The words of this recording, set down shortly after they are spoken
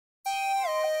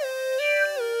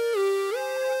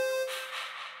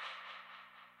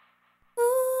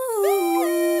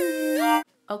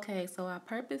Okay, so I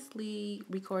purposely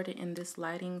recorded in this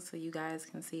lighting so you guys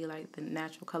can see like the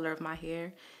natural color of my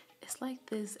hair. It's like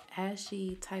this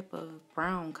ashy type of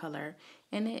brown color,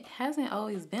 and it hasn't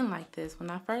always been like this. When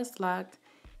I first locked,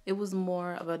 it was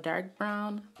more of a dark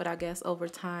brown, but I guess over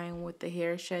time with the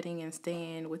hair shedding and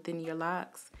staying within your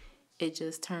locks, it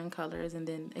just turned colors and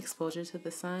then exposure to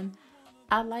the sun.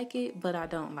 I like it, but I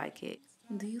don't like it.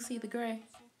 Do you see the gray?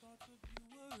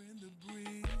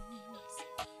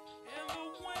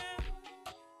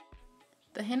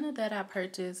 The henna that I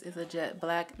purchased is a jet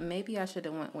black. Maybe I should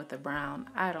have went with a brown.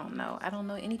 I don't know. I don't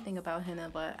know anything about henna,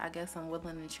 but I guess I'm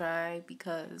willing to try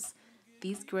because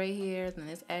these gray hairs and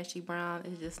this ashy brown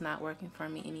is just not working for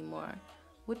me anymore.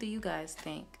 What do you guys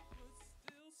think?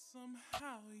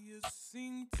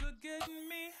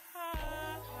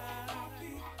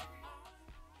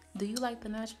 Do you like the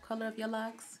natural color of your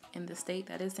locks in the state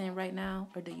that it's in right now,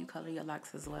 or do you color your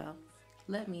locks as well?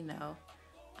 Let me know.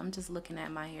 I'm just looking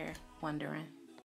at my hair, wondering.